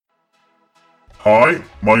Hi,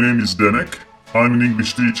 my name is Denek. I'm an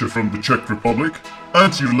English teacher from the Czech Republic,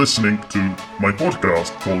 and you're listening to my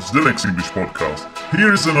podcast called Denek's English Podcast.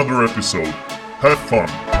 Here is another episode. Have fun.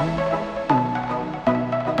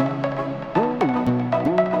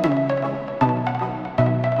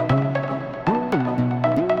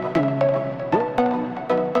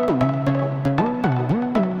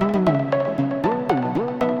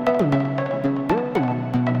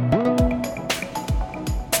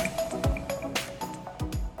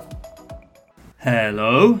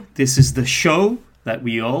 Hello, this is the show that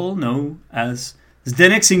we all know as the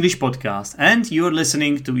Next English Podcast, and you're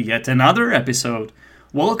listening to yet another episode.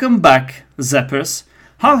 Welcome back, Zappers.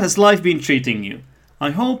 How has life been treating you?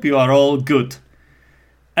 I hope you are all good.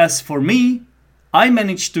 As for me, I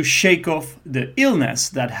managed to shake off the illness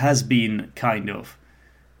that has been kind of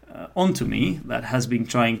onto me, that has been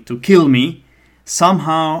trying to kill me.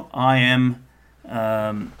 Somehow I am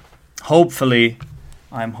hopefully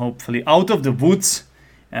out of the woods,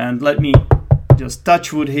 and let me just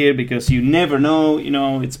touch wood here because you never know,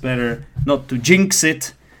 it's better not to jinx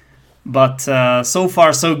it, but so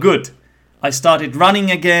far so good. I started running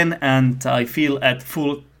again and I feel at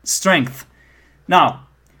full strength. Now,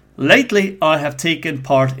 lately I have taken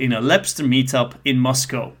part in a Lepster meetup in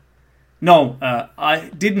Moscow. No,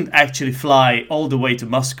 I didn't actually fly all the way to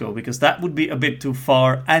Moscow because that would be a bit too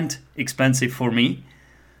far and expensive for me,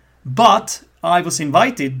 but I was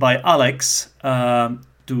invited by Alex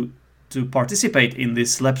to participate in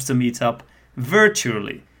this Lepster meetup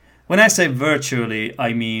virtually. When I say virtually,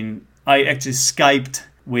 I mean I actually Skyped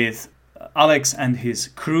with Alex and his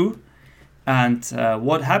crew, and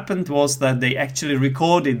what happened was that they actually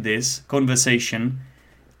recorded this conversation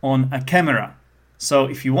on a camera. So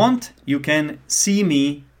if you want, you can see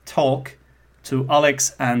me talk to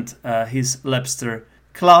Alex and his Lepster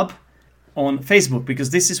club on Facebook, because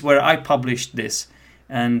this is where I published this.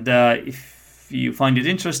 And if you find it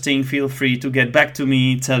interesting, feel free to get back to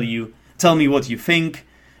me, tell me what you think.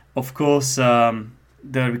 Of course, the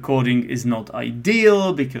recording is not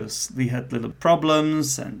ideal because we had little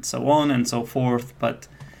problems and so on and so forth, but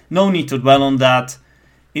no need to dwell on that.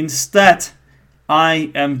 Instead, I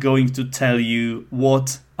am going to tell you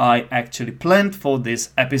what I actually planned for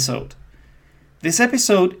this episode. This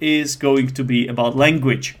episode is going to be about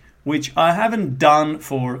language, which I haven't done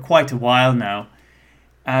for quite a while now.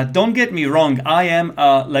 Don't get me wrong, I am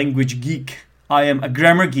a language geek. I am a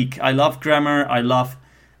grammar geek. I love grammar, I love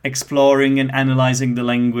exploring and analyzing the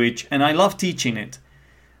language, and I love teaching it.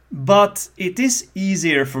 But it is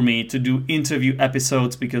easier for me to do interview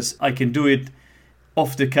episodes because I can do it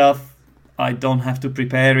off the cuff. I don't have to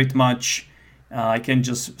prepare it much. I can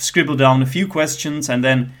just scribble down a few questions and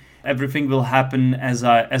then everything will happen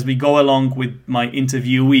as we go along with my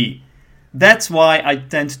interviewee. That's why I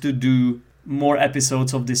tend to do more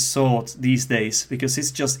episodes of this sort these days, because it's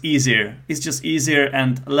just easier. It's just easier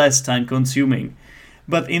and less time consuming.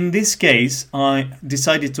 But in this case, I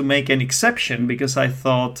decided to make an exception because I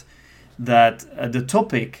thought that the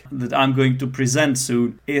topic that I'm going to present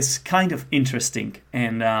soon is kind of interesting.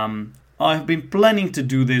 And I've been planning to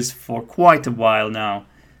do this for quite a while now.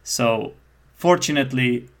 So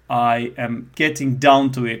fortunately, I am getting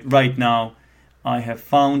down to it right now. I have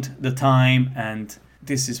found the time and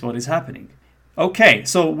this is what is happening. Okay,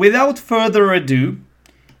 so without further ado,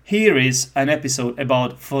 here is an episode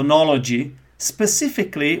about phonology.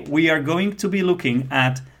 Specifically, we are going to be looking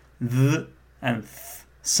at th and th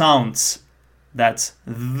sounds. That's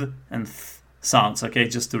th and th sounds, okay?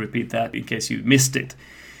 Just to repeat that in case you missed it.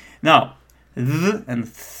 Now, th and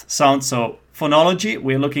th sounds, so phonology,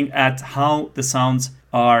 we're looking at how the sounds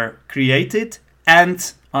are created,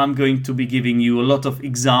 and I'm going to be giving you a lot of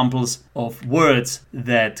examples of words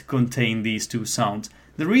that contain these two sounds.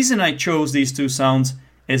 The reason I chose these two sounds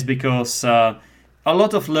is because a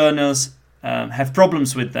lot of learners have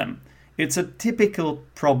problems with them. It's a typical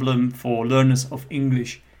problem for learners of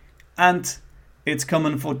English, and it's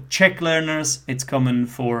common for Czech learners, it's common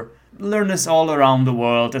for learners all around the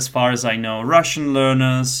world, as far as I know. Russian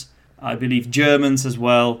learners, I believe Germans as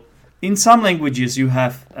well. In some languages you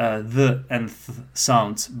have the and th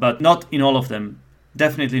sounds, but not in all of them.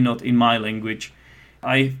 Definitely not in my language.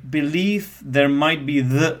 I believe there might be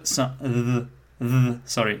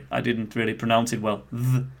sorry, I didn't really pronounce it well.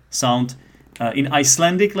 The sound in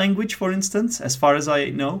Icelandic language, for instance, as far as I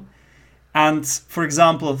know. And for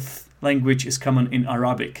example, th language is common in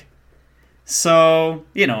Arabic. So,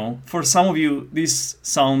 for some of you, these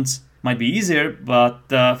sounds might be easier,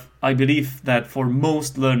 but I believe that for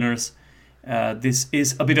most learners, this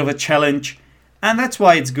is a bit of a challenge, and that's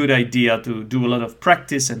why it's a good idea to do a lot of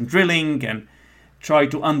practice and drilling and try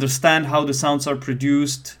to understand how the sounds are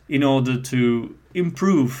produced in order to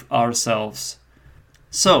improve ourselves.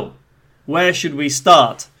 So, where should we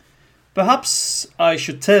start? Perhaps I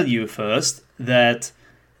should tell you first that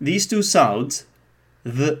these two sounds,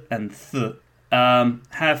 th and th,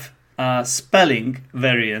 have a spelling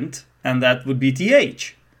variant, and that would be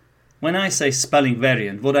th. When I say spelling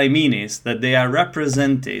variant, what I mean is that they are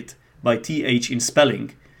represented by th in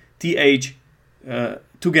spelling. Th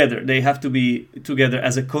together, they have to be together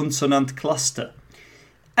as a consonant cluster.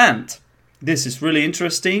 And this is really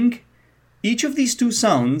interesting. Each of these two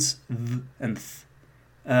sounds, th and th,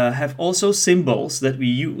 have also symbols that we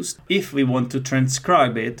use if we want to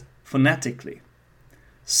transcribe it phonetically.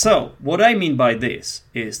 So, what I mean by this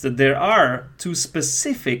is that there are two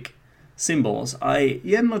specific symbols. I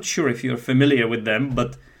am not sure if you're familiar with them,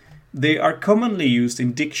 but they are commonly used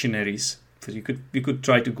in dictionaries. So you could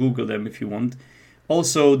try to Google them if you want.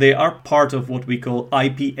 Also, they are part of what we call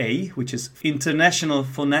IPA, which is International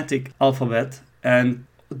Phonetic Alphabet. And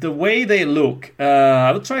the way they look,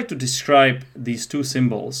 I will try to describe these two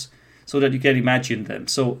symbols so that you can imagine them.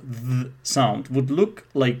 So the sound would look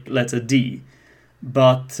like letter D,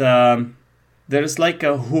 but there is like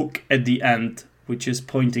a hook at the end, which is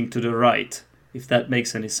pointing to the right, if that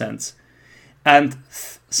makes any sense. And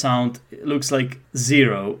th sound looks like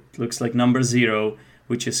 0, looks like number 0,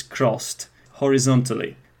 which is crossed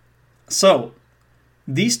horizontally. So,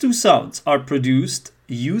 these two sounds are produced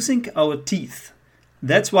using our teeth.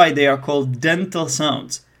 That's why they are called dental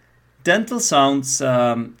sounds. Dental sounds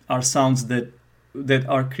are sounds that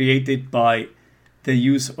are created by the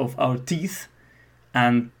use of our teeth.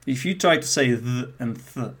 And if you try to say th and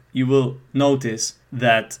th, you will notice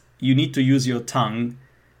that you need to use your tongue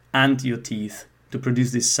and your teeth to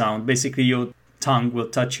produce this sound. Basically, your tongue will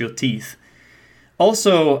touch your teeth.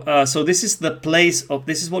 Also, so this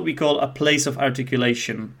is what we call a place of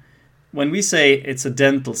articulation. When we say it's a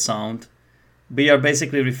dental sound, we are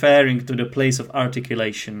basically referring to the place of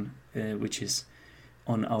articulation, which is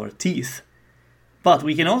on our teeth. But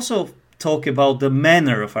we can also talk about the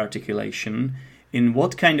manner of articulation, in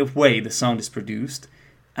what kind of way the sound is produced.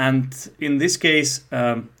 And in this case,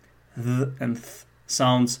 th and th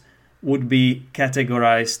sounds would be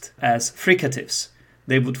categorized as fricatives.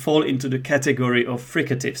 They would fall into the category of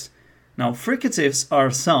fricatives. Now, fricatives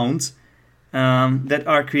are sounds that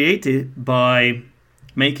are created by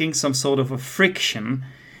making some sort of a friction,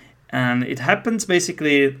 and it happens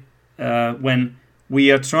basically when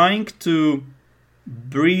we are trying to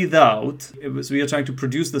breathe out. We are trying to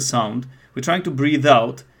produce the sound. We're trying to breathe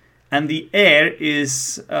out, and the air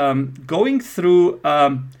is going through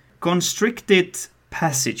a constricted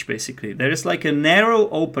passage, basically. There is like a narrow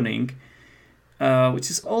opening, which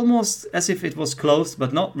is almost as if it was closed,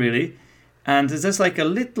 but not really. And there's like a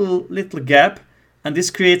little gap, and this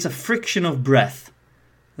creates a friction of breath.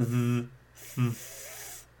 You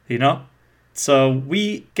know? So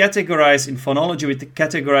we categorize, in phonology, we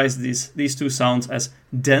categorize these two sounds as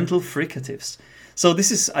dental fricatives. So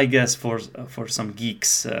this is, I guess, for some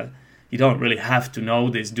geeks. You don't really have to know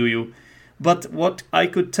this, do you? But what I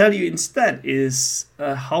could tell you instead is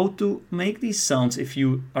how to make these sounds if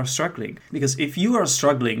you are struggling. Because if you are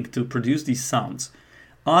struggling to produce these sounds,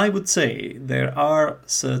 I would say there are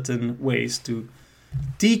certain ways to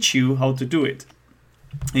teach you how to do it.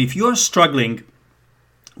 If you are struggling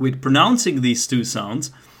with pronouncing these two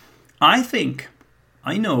sounds, I think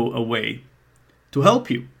I know a way to help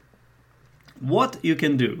you. What you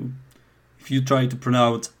can do if you try to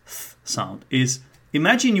pronounce th sound is,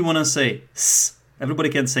 imagine you want to say s. Everybody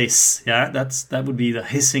can say s, yeah? That would be the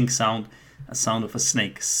hissing sound, a sound of a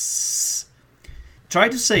snake. S. Try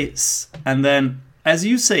to say s, and then as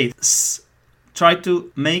you say s, try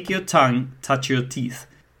to make your tongue touch your teeth.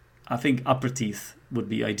 I think upper teeth would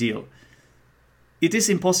be ideal. It is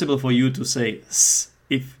impossible for you to say s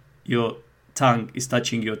if your tongue is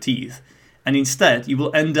touching your teeth, and instead you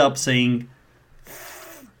will end up saying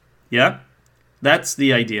th. Yeah? That's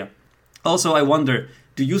the idea. Also, I wonder,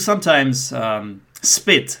 do you sometimes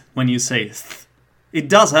spit when you say th? It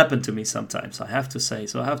does happen to me sometimes, I have to say,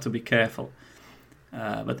 so I have to be careful.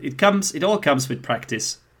 But it all comes with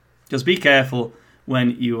practice. Just be careful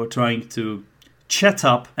when you are trying to chat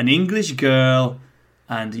up an English girl,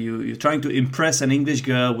 and you're trying to impress an English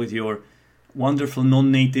girl with your wonderful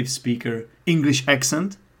non-native speaker English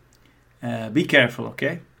accent. Be careful,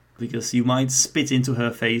 okay? Because you might spit into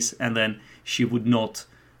her face, and then she would not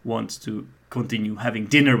want to continue having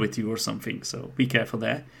dinner with you or something. So be careful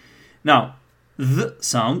there. Now, the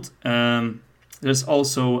sound, there's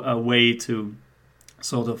also a way to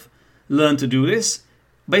sort of learn to do this.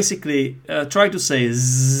 Basically, try to say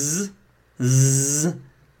z, z,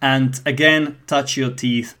 and again touch your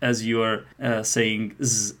teeth as you're saying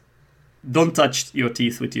z. Don't touch your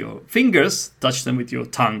teeth with your fingers, touch them with your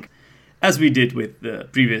tongue, as we did with the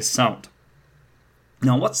previous sound.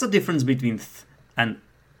 Now, what's the difference between th and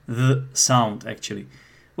the sound, actually?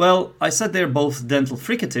 Well, I said they're both dental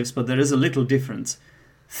fricatives, but there is a little difference.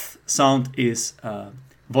 Th sound is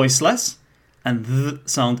voiceless, and th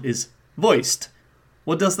sound is voiced.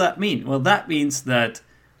 What does that mean? Well, that means that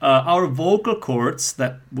our vocal cords,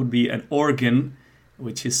 that would be an organ,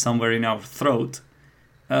 which is somewhere in our throat,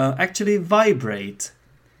 actually vibrate.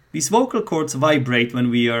 These vocal cords vibrate when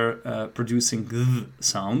we are producing th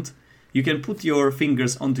sound. You can put your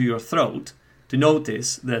fingers onto your throat to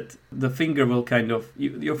notice that the finger will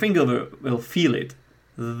your finger will feel it.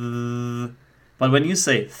 But when you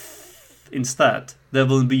say th instead, there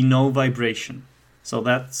will be no vibration. So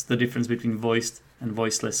that's the difference between voiced and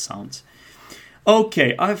voiceless sounds.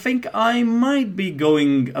 Okay, I think I might be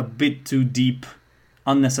going a bit too deep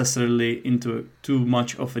unnecessarily into too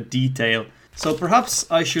much of a detail. So perhaps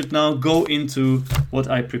I should now go into what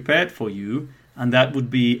I prepared for you, and that would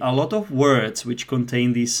be a lot of words which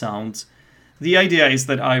contain these sounds. The idea is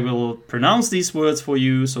that I will pronounce these words for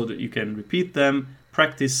you so that you can repeat them,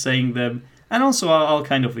 practice saying them, and also I'll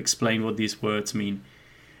kind of explain what these words mean.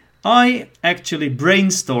 I actually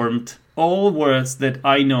brainstormed all words that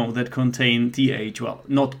I know that contain th. Well,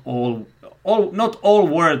 not all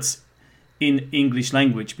words in English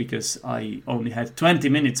language, because I only had 20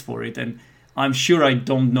 minutes for it, and I'm sure I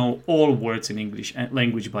don't know all words in English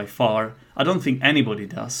language by far. I don't think anybody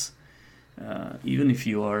does. Even if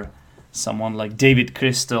you are someone like David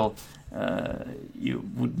Crystal, you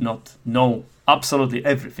would not know absolutely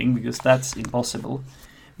everything, because that's impossible.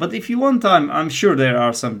 But if you want, I'm sure there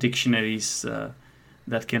are some dictionaries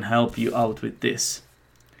that can help you out with this.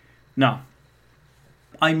 Now,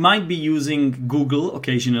 I might be using Google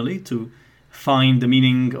occasionally to find the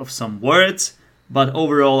meaning of some words, but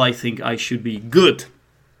overall I think I should be good.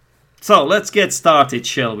 So let's get started,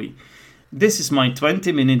 shall we? This is my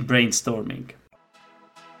 20-minute brainstorming.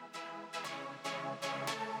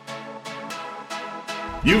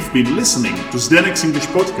 You've been listening to Zdenek's English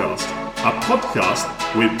Podcast, a podcast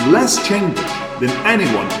with less change than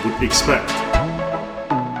anyone would expect.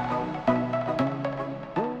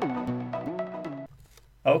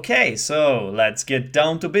 Okay, so let's get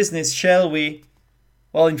down to business, shall we?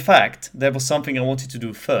 Well, in fact, there was something I wanted to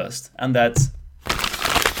do first, and that's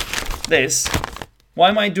this. Why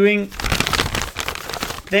am I doing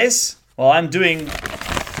this? Well, I'm doing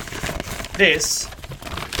this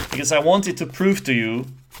because I wanted to prove to you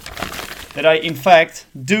that I, in fact,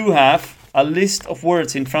 do have a list of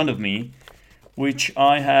words in front of me, which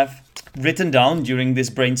I have written down during this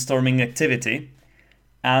brainstorming activity,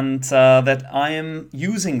 and that I am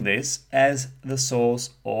using this as the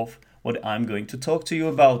source of what I'm going to talk to you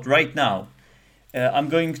about right now. I'm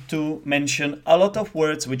going to mention a lot of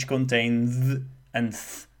words which contain th and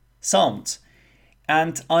th sounds,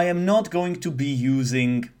 and I am not going to be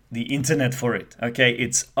using the internet for it, okay?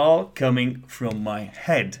 It's all coming from my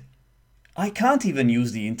head. I can't even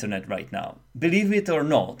use the internet right now, believe it or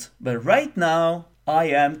not, but right now I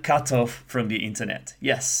am cut off from the internet.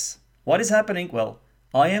 Yes. What is happening? Well,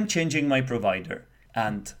 I am changing my provider,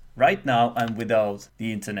 and right now I'm without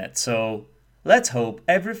the internet. So let's hope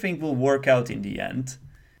everything will work out in the end.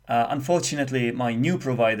 Unfortunately, my new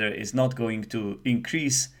provider is not going to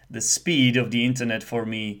increase the speed of the internet for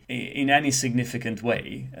me in any significant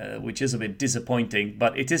way, which is a bit disappointing,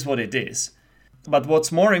 but it is what it is. But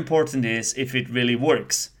what's more important is if it really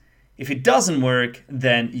works. If it doesn't work,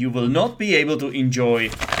 then you will not be able to enjoy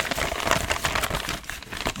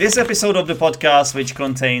this episode of the podcast, which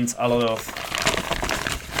contains a lot of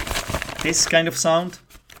this kind of sound.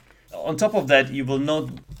 On top of that, you will not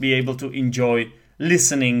be able to enjoy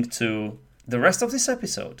listening to the rest of this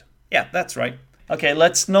episode. Yeah, that's right. Okay,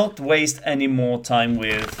 let's not waste any more time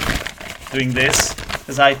with doing this,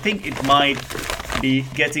 because I think it might be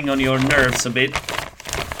getting on your nerves a bit.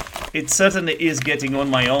 It certainly is getting on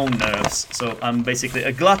my own nerves, so I'm basically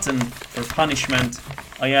a glutton for punishment.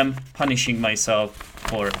 I am punishing myself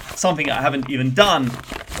for something I haven't even done.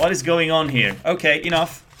 What is going on here? Okay,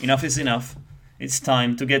 enough. Enough is enough. It's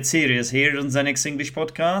time to get serious here on Zdenek's English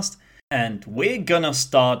Podcast. And we're gonna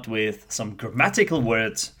start with some grammatical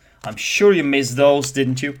words. I'm sure you missed those,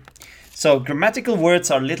 didn't you? So grammatical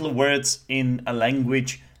words are little words in a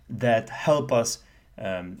language that help us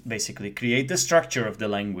basically create the structure of the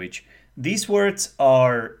language. These words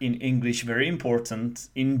are in English very important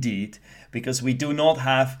indeed, because we do not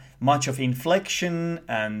have much of inflection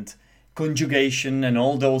and conjugation and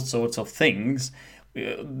all those sorts of things.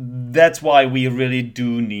 That's why we really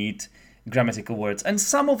do need grammatical words. And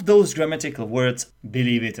some of those grammatical words,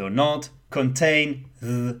 believe it or not, contain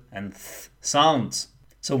th and th sounds.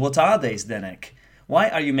 So what are they, Zdenek? Why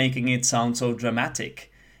are you making it sound so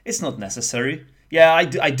dramatic? It's not necessary. Yeah,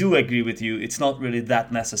 I do agree with you. It's not really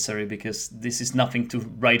that necessary because this is nothing to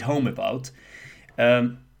write home about.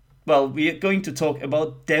 Well, we are going to talk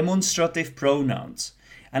about demonstrative pronouns.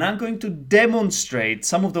 And I'm going to demonstrate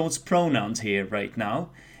some of those pronouns here right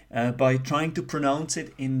now by trying to pronounce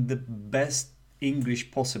it in the best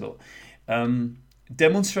English possible.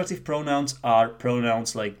 Demonstrative pronouns are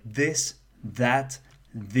pronouns like this, that,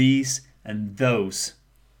 these, and those.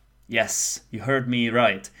 Yes, you heard me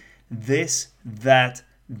right. This, that,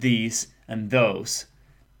 these, and those.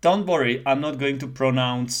 Don't worry, I'm not going to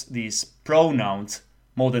pronounce these pronouns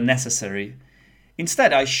more than necessary.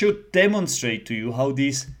 Instead, I should demonstrate to you how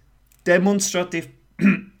these demonstrative...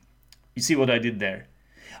 You see what I did there?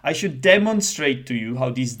 I should demonstrate to you how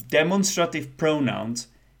these demonstrative pronouns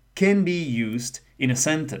can be used in a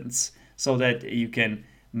sentence so that you can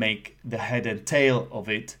make the head and tail of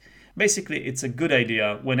it. Basically, it's a good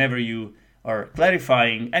idea whenever you are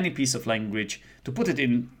clarifying any piece of language to put it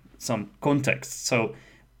in some context. So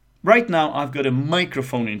right now I've got a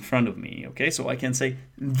microphone in front of me, okay? So I can say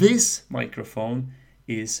this microphone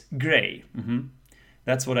is gray.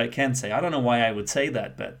 That's what I can say. I don't know why I would say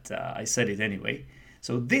that, but I said it anyway.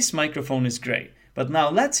 So this microphone is gray. But now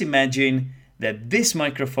let's imagine that this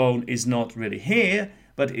microphone is not really here,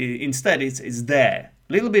 but instead it's there,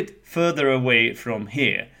 a little bit further away from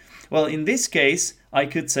here. Well, in this case, I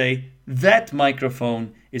could say that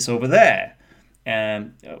microphone is over there,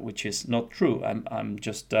 which is not true. I'm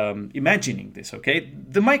just imagining this, okay?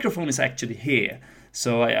 The microphone is actually here,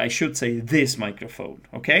 so I should say this microphone,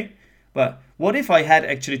 okay? But what if I had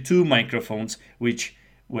actually two microphones which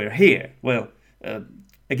were here? Well,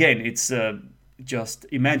 again, it's just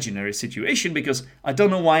imaginary situation because I don't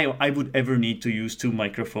know why I would ever need to use two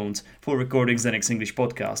microphones for recording Zdenek's English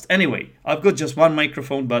podcast. Anyway, I've got just one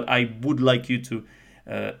microphone, but I would like you to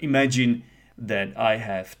imagine that I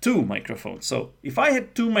have two microphones. So if I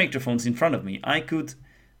had two microphones in front of me, I could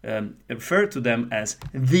refer to them as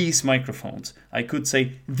these microphones. I could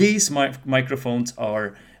say these microphones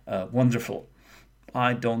are wonderful.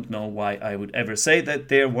 I don't know why I would ever say that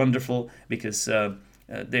they're wonderful because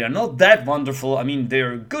they are not that wonderful. I mean,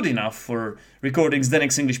 they're good enough for recording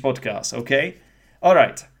Zdenek's English podcast, okay? All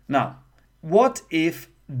right, now, what if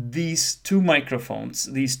these two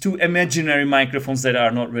microphones, these two imaginary microphones that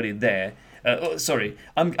are not really there, I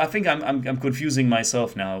think I'm confusing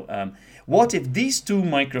myself now. What if these two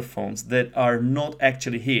microphones that are not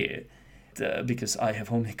actually here, because I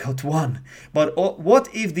have only got one, but what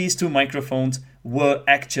if these two microphones were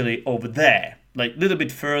actually over there, like a little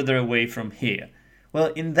bit further away from here?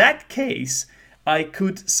 Well, in that case, I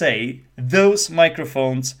could say those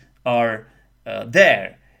microphones are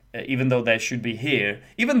there, even though they should be here,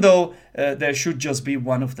 even though there should just be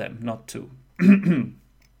one of them, not two.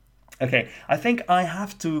 Okay, I think I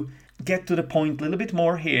have to get to the point a little bit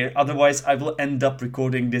more here, otherwise I will end up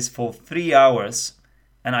recording this for 3 hours,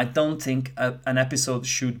 and I don't think an episode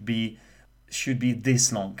should be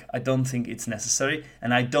this long. I don't think it's necessary,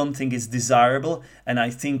 and I don't think it's desirable, and I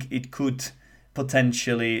think it could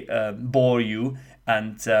potentially bore you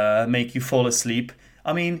and make you fall asleep.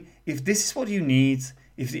 I mean, if this is what you need,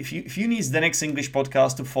 if you need the next English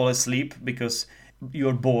podcast to fall asleep because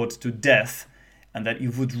you're bored to death and that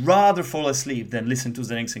you would rather fall asleep than listen to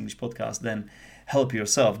the next English podcast, then help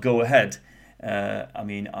yourself. Go ahead.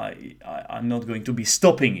 I'm not going to be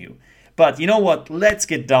stopping you. But you know what? Let's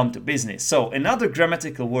get down to business. So another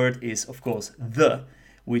grammatical word is, of course, the,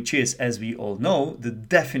 which is, as we all know, the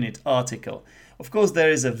definite article. Of course,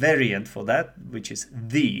 there is a variant for that, which is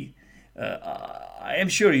the. I am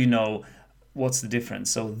sure you know what's the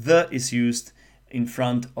difference. So the is used in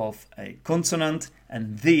front of a consonant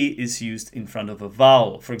and the is used in front of a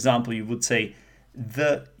vowel. For example, you would say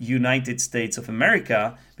the United States of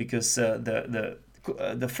America because the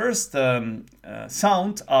first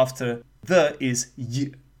sound after the is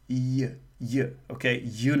y, okay,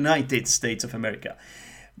 United States of America.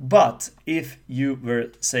 But if you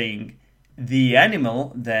were saying the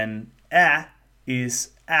animal, then a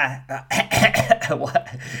is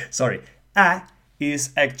sorry, a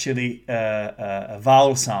is actually a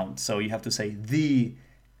vowel sound. So you have to say the.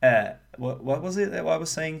 What was it that I was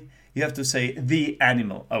saying? You have to say the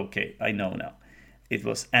animal. Okay, I know now. It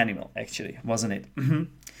was animal, actually, wasn't it?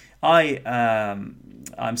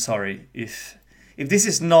 I'm sorry if If this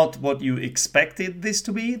is not what you expected this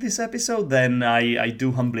to be, this episode, then I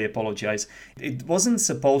do humbly apologize. It wasn't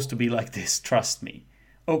supposed to be like this, trust me.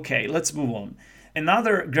 Okay, let's move on.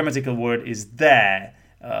 Another grammatical word is there.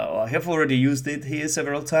 I have already used it here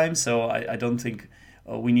several times, so I don't think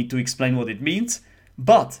we need to explain what it means.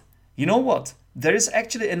 But you know what? There is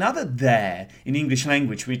actually another there in English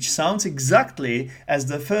language, which sounds exactly as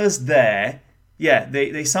the first there. Yeah,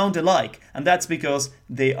 they sound alike, and that's because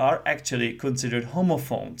they are actually considered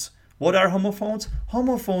homophones. What are homophones?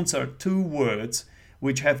 Homophones are two words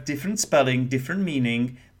which have different spelling, different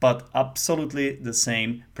meaning, but absolutely the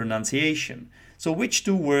same pronunciation. So which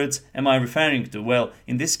two words am I referring to? Well,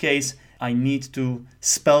 in this case, I need to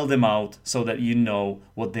spell them out so that you know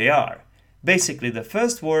what they are. Basically, the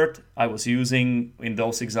first word I was using in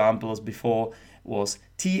those examples before was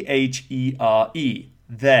T-H-E-R-E,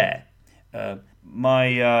 there.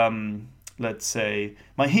 Let's say,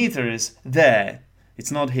 my heater is there.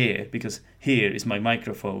 It's not here, because here is my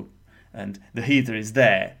microphone, and the heater is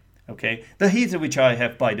there. Okay, the heater, which I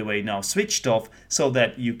have, by the way, now switched off so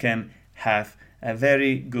that you can have a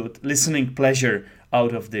very good listening pleasure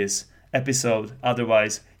out of this episode.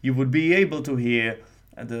 Otherwise, you would be able to hear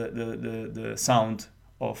the sound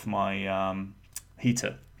of my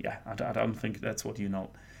heater. Yeah, I don't think that's what you know.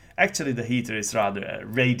 Actually, the heater is rather a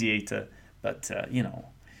radiator, but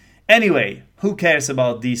Anyway, who cares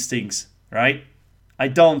about these things, right? I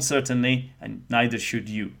don't, certainly, and neither should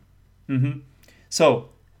you. So,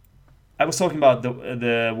 I was talking about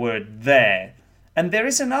the word there, and there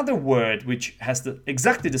is another word which has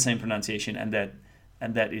exactly the same pronunciation, and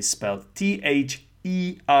that is spelled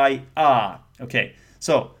T-H-E-I-R. Okay,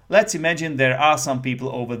 so let's imagine there are some people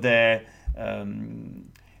over there,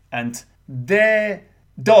 and their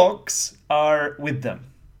dogs are with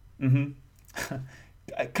them.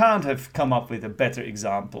 I can't have come up with a better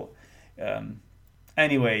example.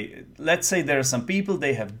 Anyway, let's say there are some people,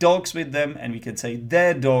 they have dogs with them, and we can say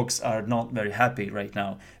their dogs are not very happy right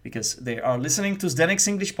now because they are listening to Zdenek's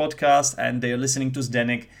English podcast, and they are listening to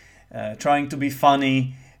Zdenek trying to be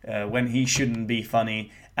funny when he shouldn't be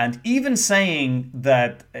funny. And even saying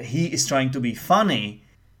that he is trying to be funny,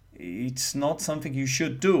 it's not something you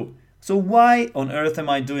should do. So why on earth am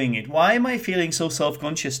I doing it? Why am I feeling so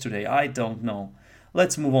self-conscious today? I don't know.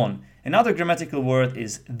 Let's move on. Another grammatical word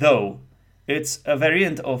is though. It's a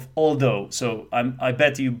variant of although. So I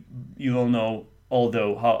bet you all know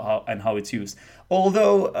although how it's used.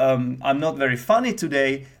 Although I'm not very funny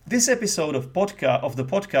today, this episode of the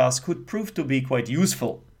podcast could prove to be quite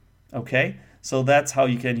useful. Okay, so that's how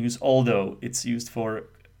you can use although. It's used for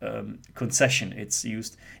concession. It's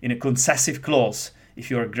used in a concessive clause. If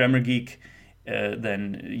you're a grammar geek,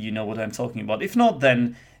 then you know what I'm talking about. If not,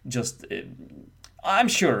 then just I'm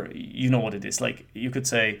sure you know what it is. Like you could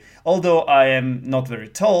say, although I am not very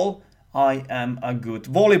tall, I am a good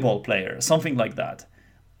volleyball player. Something like that.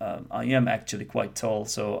 I am actually quite tall,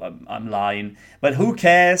 so I'm lying. But who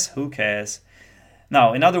cares? Who cares?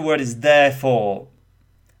 Now, another word is therefore.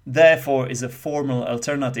 Therefore is a formal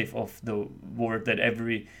alternative of the word that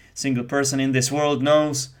every single person in this world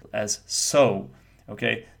knows as so.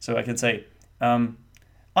 Okay, so I can say, I'm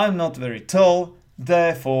not very tall,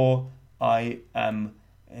 therefore I am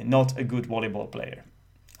not a good volleyball player.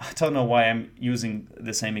 I don't know why I'm using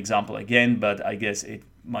the same example again, but I guess it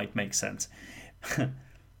might make sense.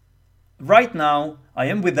 Right now, I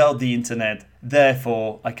am without the internet,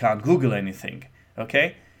 therefore I can't Google anything.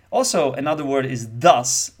 Okay? Also, another word is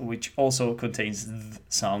thus, which also contains th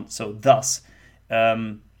sound, so thus.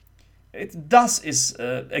 Thus is,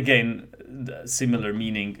 again, similar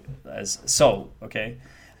meaning as so, okay?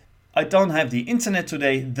 I don't have the internet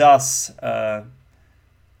today, thus I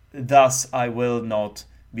will not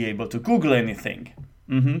be able to Google anything.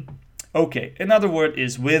 Okay, another word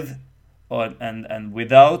is with and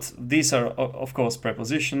without. These are, of course,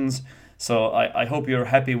 prepositions, so I hope you're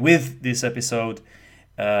happy with this episode.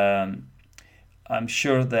 I'm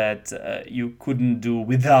sure that you couldn't do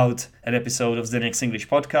without an episode of the Next English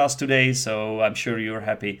podcast today, so I'm sure you're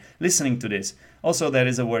happy listening to this. Also, there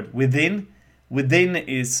is a word within. Within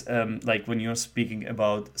is like when you're speaking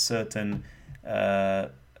about certain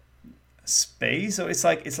space, or it's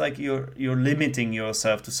like you're limiting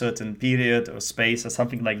yourself to certain period or space or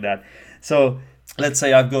something like that. So let's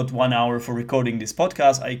say I've got 1 hour for recording this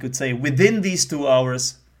podcast. I could say within these 2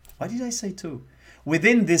 hours. Why did I say 2?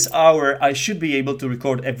 Within this hour, I should be able to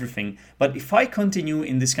record everything. But if I continue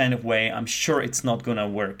in this kind of way, I'm sure it's not gonna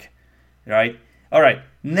work, right? All right.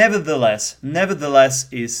 Nevertheless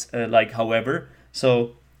is like however.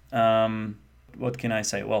 So what can I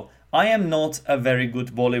say? Well, I am not a very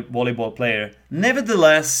good volleyball player.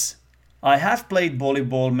 Nevertheless, I have played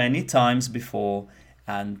volleyball many times before,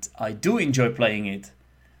 and I do enjoy playing it.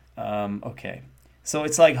 Okay. So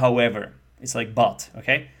it's like however. It's like but,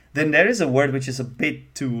 okay? Then there is a word which is a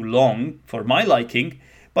bit too long for my liking,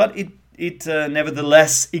 but it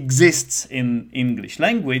nevertheless exists in English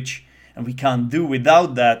language, and we can't do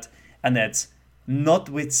without that, and that's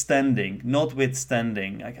notwithstanding.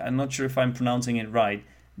 Notwithstanding. I'm not sure if I'm pronouncing it right.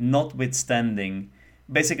 Notwithstanding.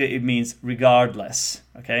 Basically, it means regardless,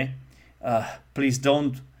 okay? Please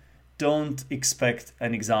don't expect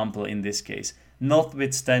an example in this case.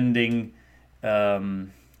 Notwithstanding,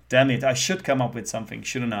 damn it, I should come up with something,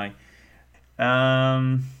 shouldn't I?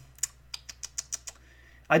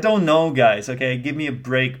 I don't know, guys, okay? Give me a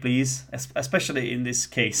break, please, especially in this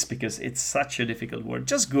case, because it's such a difficult word.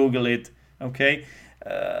 Just Google it, okay?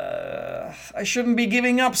 I shouldn't be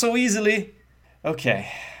giving up so easily.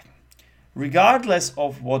 Okay. Regardless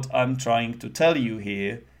of what I'm trying to tell you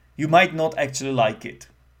here, you might not actually like it.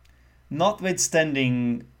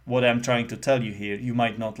 Notwithstanding what I'm trying to tell you here, you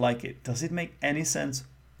might not like it. Does it make any sense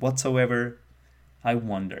whatsoever? I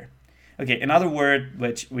wonder. Okay, another word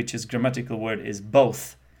which is grammatical word is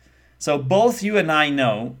both. So both you and I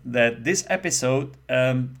know that this episode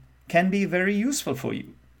can be very useful for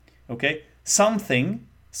you. Okay, something,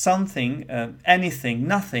 anything,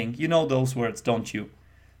 nothing. You know those words, don't you?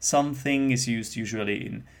 Something is used usually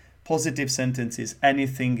in positive sentences.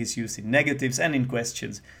 Anything is used in negatives and in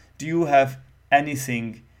questions. Do you have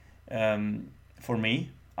anything for me?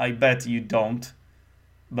 I bet you don't,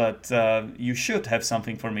 but you should have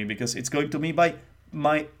something for me, because it's going to be my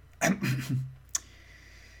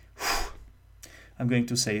I'm going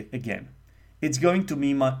to say it again. It's going to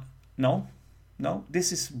be my no,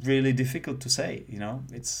 this is really difficult to say, you know.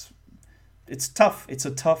 It's tough. It's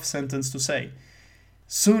a tough sentence to say.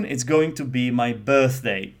 Soon it's going to be my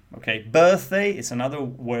birthday. Okay, birthday is another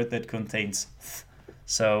word that contains th.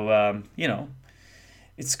 So, you know,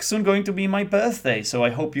 it's soon going to be my birthday. So I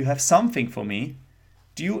hope you have something for me.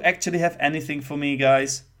 Do you actually have anything for me,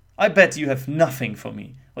 guys? I bet you have nothing for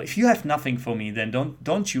me. Well, if you have nothing for me, then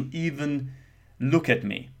don't you even look at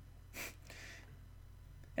me.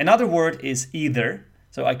 Another word is either.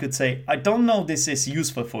 So I could say, I don't know this is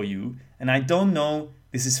useful for you, and I don't know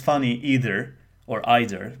this is funny either. Or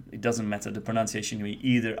either, it doesn't matter, the pronunciation can be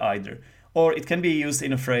either. Or it can be used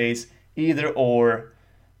in a phrase, either or.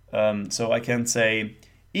 So I can say,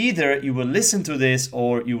 either you will listen to this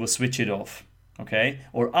or you will switch it off. Okay?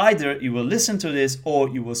 Or either you will listen to this or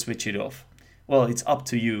you will switch it off. Well, it's up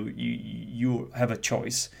to you. You have a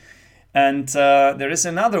choice. And there is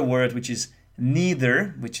another word which is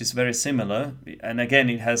neither, which is very similar. And again,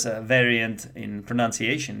 it has a variant in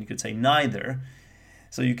pronunciation. You could say neither.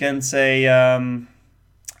 So you can say, I'm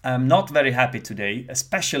not very happy today,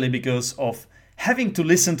 especially because of having to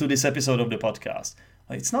listen to this episode of the podcast.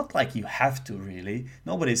 It's not like you have to, really.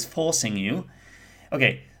 Nobody's forcing you.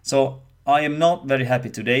 Okay, so I am not very happy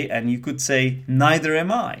today, and you could say, neither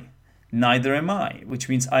am I. Neither am I, which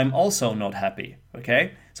means I'm also not happy.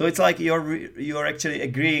 Okay, so it's like you're actually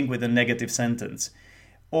agreeing with a negative sentence.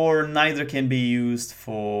 Or neither can be used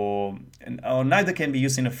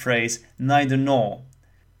in a phrase, neither nor.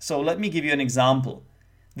 So let me give you an example.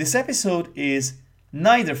 This episode is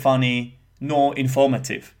neither funny nor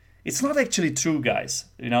informative. It's not actually true, guys.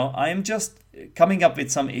 You know, I am just coming up with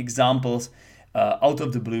some examples out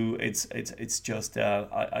of the blue. It's just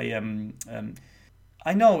I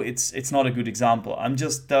know it's not a good example. I'm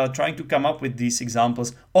just trying to come up with these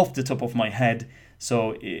examples off the top of my head.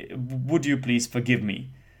 So would you please forgive me?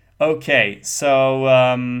 Okay, so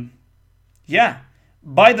yeah.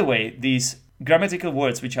 By the way, these grammatical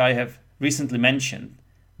words which I have recently mentioned,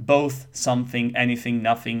 both, something, anything,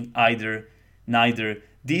 nothing, either, neither,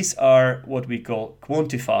 these are what we call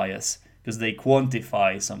quantifiers, because they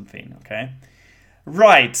quantify something, okay?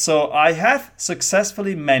 Right, so I have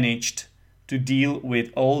successfully managed to deal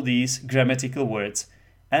with all these grammatical words,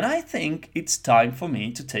 and I think it's time for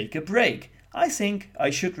me to take a break. I think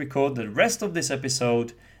I should record the rest of this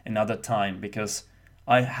episode another time, because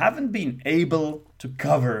I haven't been able to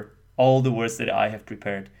cover all the words that I have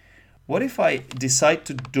prepared. What if I decide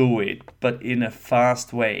to do it, but in a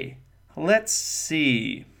fast way? Let's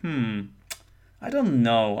see. I don't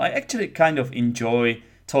know. I actually kind of enjoy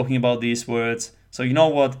talking about these words. So you know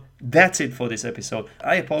what? That's it for this episode.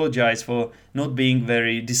 I apologize for not being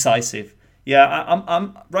very decisive. Yeah,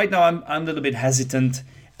 I'm right now. I'm a little bit hesitant,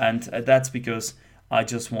 and that's because I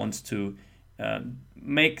just want to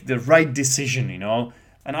make the right decision. You know.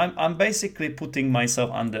 And I'm basically putting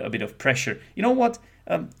myself under a bit of pressure. You know what?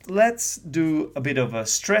 Let's do a bit of a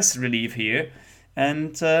stress relief here.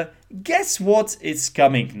 And guess what is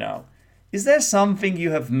coming now? Is there something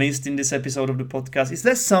you have missed in this episode of the podcast? Is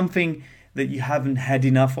there something that you haven't had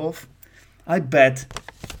enough of? I bet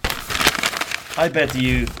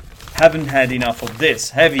you haven't had enough of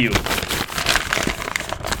this, have you?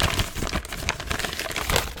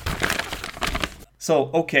 So,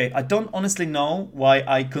 okay, I don't honestly know why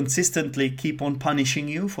I consistently keep on punishing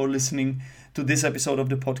you for listening to this episode of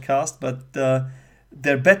the podcast, but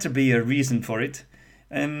there better be a reason for it.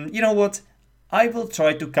 And you know what? I will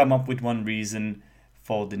try to come up with one reason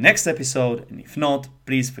for the next episode, and if not,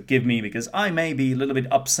 please forgive me, because I may be a little bit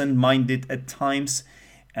absent-minded at times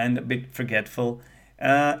and a bit forgetful.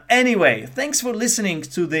 Anyway, thanks for listening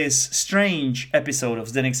to this strange episode of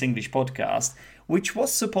Zdenek's English podcast, which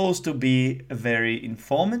was supposed to be very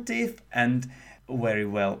informative and very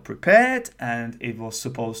well prepared, and it was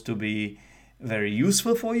supposed to be very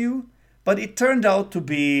useful for you, but it turned out to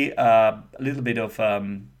be a little bit of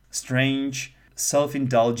strange,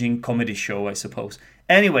 self-indulging comedy show, I suppose.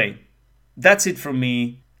 Anyway, that's it from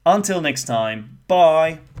me. Until next time,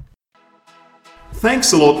 bye!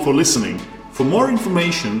 Thanks a lot for listening. For more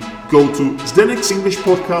information, go to Zdenek's English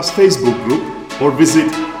Podcast Facebook group or visit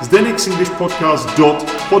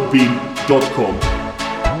zdenek'senglishpodcast.podbean.com.